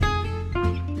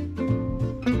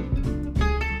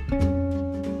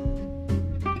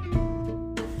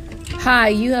Hi,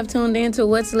 you have tuned in to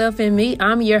What's Left in Me.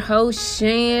 I'm your host,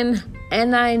 Shan,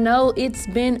 and I know it's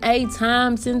been a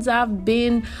time since I've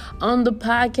been on the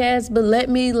podcast, but let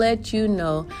me let you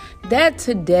know that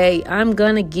today I'm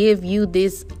going to give you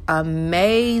this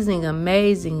amazing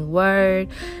word.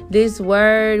 This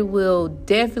word will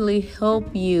definitely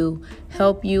help you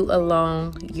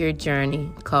along your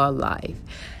journey called life.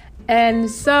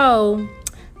 And so,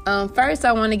 first,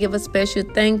 I want to give a special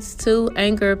thanks to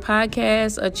Anchor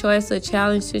Podcast, a choice, a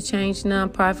challenge to change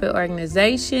nonprofit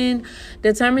organization,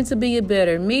 determined to be a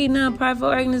better me nonprofit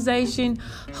organization,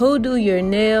 Who Do Your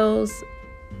Nails,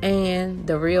 and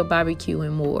The Real Barbecue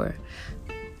and more.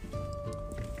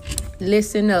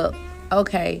 Listen up.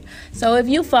 Okay, so if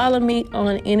you follow me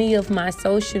on any of my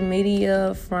social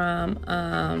media from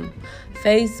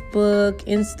Facebook,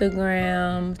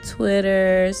 Instagram,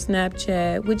 Twitter,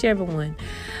 Snapchat, whichever one,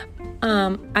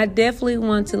 I definitely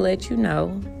want to let you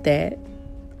know that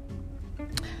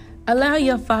allow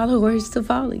your followers to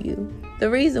follow you. The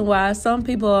reason why some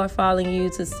people are following you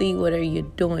to see what are you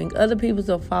doing. Other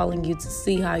people are following you to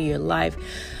see how your life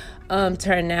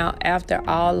turn out after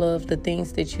all of the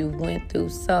things that you went through.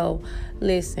 So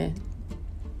listen,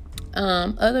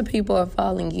 other people are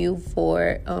following you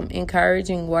for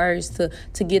encouraging words to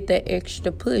get that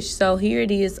extra push. So here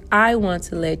it is. I want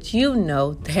to let you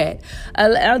know that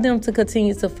allow them to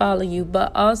continue to follow you,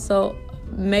 but also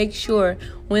make sure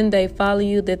when they follow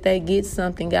you that they get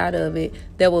something out of it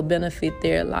that will benefit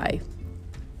their life.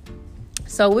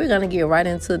 So we're going to get right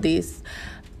into this.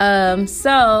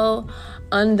 So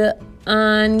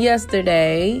on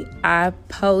yesterday, I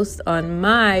post on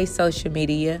my social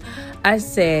media, I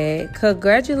said,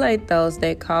 congratulate those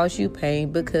that cause you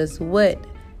pain, because what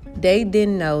they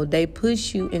didn't know, they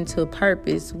push you into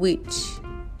purpose, which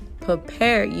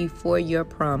prepared you for your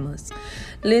promise.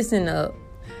 Listen up.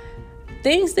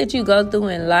 Things that you go through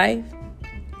in life,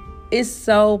 it's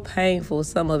so painful.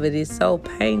 Some of it is so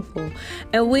painful.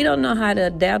 And we don't know how to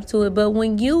adapt to it. But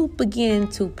when you begin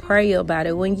to pray about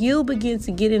it, when you begin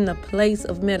to get in a place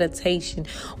of meditation,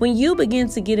 when you begin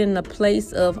to get in a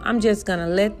place of, I'm just going to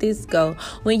let this go.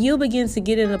 When you begin to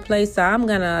get in a place of, I'm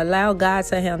going to allow God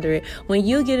to handle it. When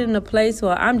you get in a place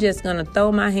where I'm just going to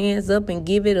throw my hands up and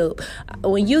give it up.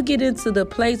 When you get into the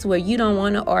place where you don't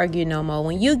want to argue no more.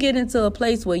 When you get into a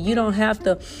place where you don't have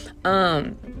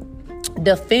to,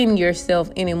 defend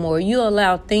yourself anymore. You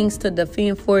allow things to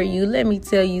defend for you. Let me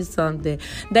tell you something.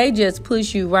 They just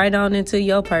push you right on into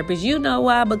your purpose. You know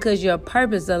why? Because your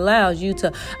purpose allows you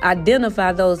to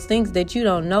identify those things that you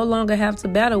don't no longer have to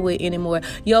battle with anymore.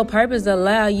 Your purpose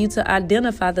allows you to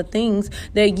identify the things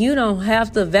that you don't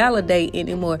have to validate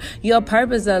anymore. Your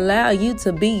purpose allows you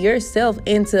to be yourself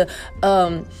and to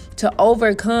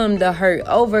overcome the hurt,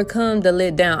 overcome the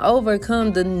letdown,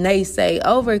 overcome the naysay,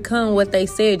 overcome what they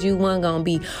said you weren't going to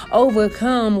be,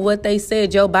 overcome what they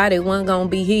said your body wasn't going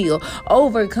to be healed,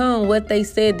 overcome what they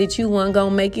said that you weren't going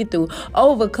to make it through,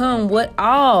 overcome what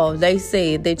all they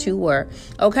said that you were.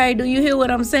 Okay, do you hear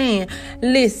what I'm saying?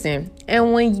 Listen,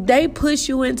 and when they push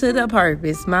you into the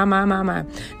purpose,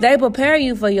 they prepare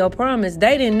you for your promise.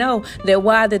 They didn't know that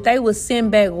while that they was sitting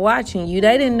back watching you.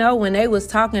 They didn't know when they was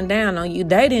talking down on you.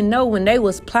 They didn't know when they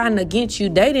was plotting against you.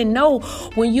 They didn't know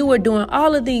when you were doing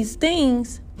all of these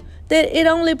things, that it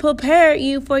only prepared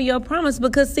you for your promise.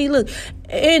 Because see, look,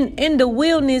 in the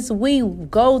wilderness, we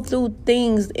go through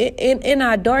things. In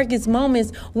our darkest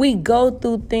moments, we go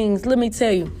through things. Let me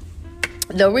tell you,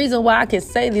 the reason why I can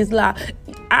say this lie,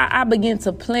 I began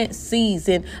to plant seeds,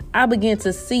 and I began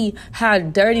to see how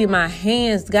dirty my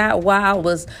hands got while I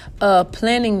was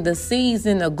planting the seeds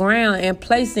in the ground and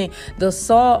placing the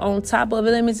soil on top of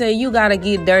it. Let me tell you, you got to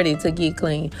get dirty to get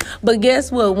clean. But guess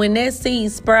what? When that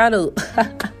seed sprout up,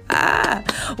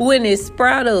 when it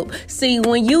sprout up, see,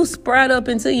 when you sprout up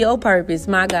into your purpose,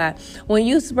 my God, when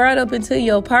you sprout up into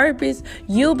your purpose,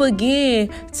 you begin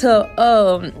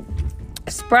to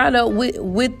sprout up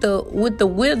with the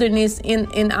wilderness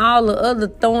in all the other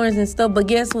thorns and stuff. But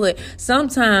guess what?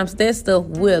 Sometimes that stuff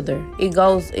wither. It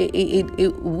goes,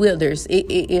 it withers.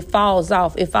 It falls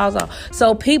off. It falls off.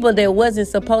 So people that wasn't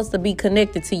supposed to be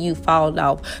connected to you fall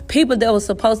off. People that were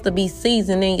supposed to be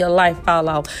seasoned in your life fall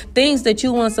off. Things that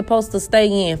you weren't supposed to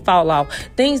stay in fall off.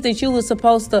 Things that you were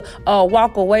supposed to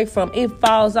walk away from, it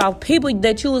falls off. People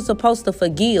that you were supposed to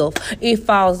forgive, it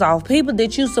falls off. People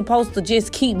that you supposed to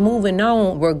just keep moving on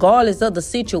regardless of the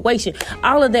situation,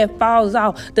 all of that falls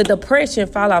off. The depression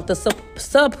fall off. The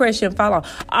suppression fall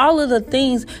off. All of the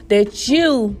things that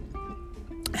you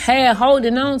had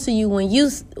holding on to you when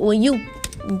you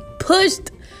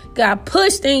got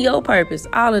pushed in your purpose,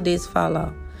 all of this fall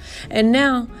off. And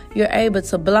now you're able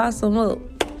to blossom up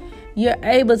You're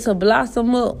able to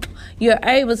blossom up. You're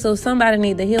able to, somebody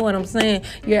need to hear what I'm saying.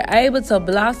 You're able to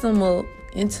blossom up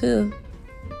into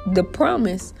the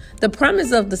promise. The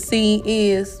promise of the seed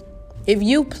is, if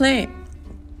you plant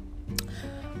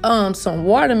some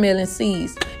watermelon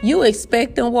seeds, you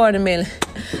expecting watermelon.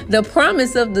 The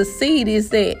promise of the seed is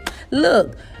that,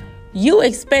 look, you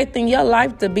expecting your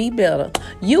life to be better.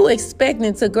 You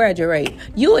expecting to graduate.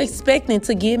 You expecting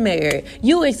to get married.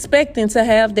 You expecting to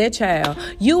have that child.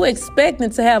 You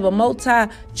expecting to have a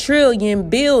multi-trillion,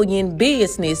 billion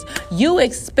business. You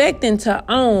expecting to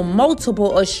own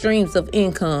multiple streams of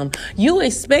income. You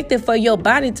expecting for your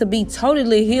body to be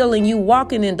totally healed and you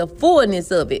walking in the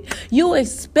fullness of it. You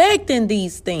expecting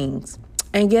these things.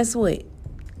 And guess what?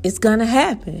 It's gonna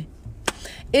happen.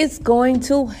 It's going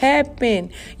to happen.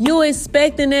 You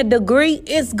expecting a degree?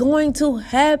 It's going to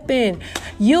happen.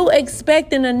 You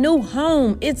expecting a new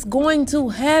home? It's going to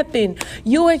happen.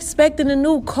 You expecting a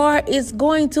new car? It's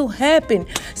going to happen.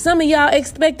 Some of y'all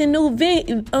expecting new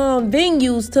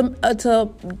venues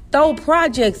to throw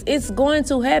projects. It's going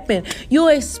to happen. You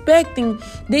expecting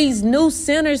these new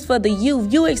centers for the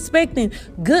youth. You expecting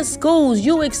good schools.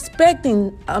 You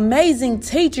expecting amazing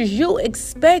teachers. You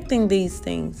expecting these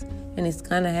things. And it's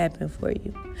going to happen for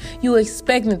you. You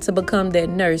expecting to become that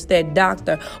nurse, that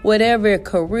doctor, whatever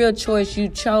career choice you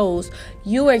chose.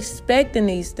 You expecting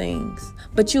these things.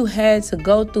 But you had to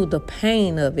go through the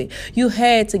pain of it. You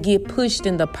had to get pushed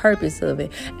in the purpose of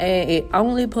it. And it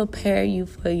only prepared you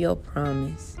for your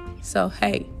promise. So,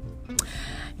 hey,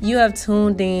 you have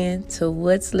tuned in to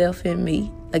What's Left in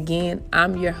Me. Again,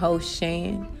 I'm your host,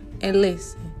 Shan. And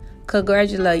listen,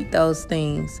 congratulate those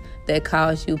things that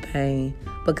cause you pain.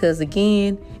 Because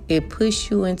again, it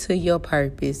pushed you into your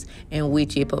purpose in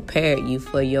which it prepared you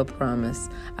for your promise.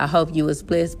 I hope you was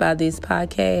blessed by this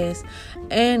podcast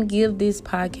and give this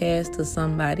podcast to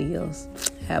somebody else.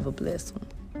 Have a blessed one.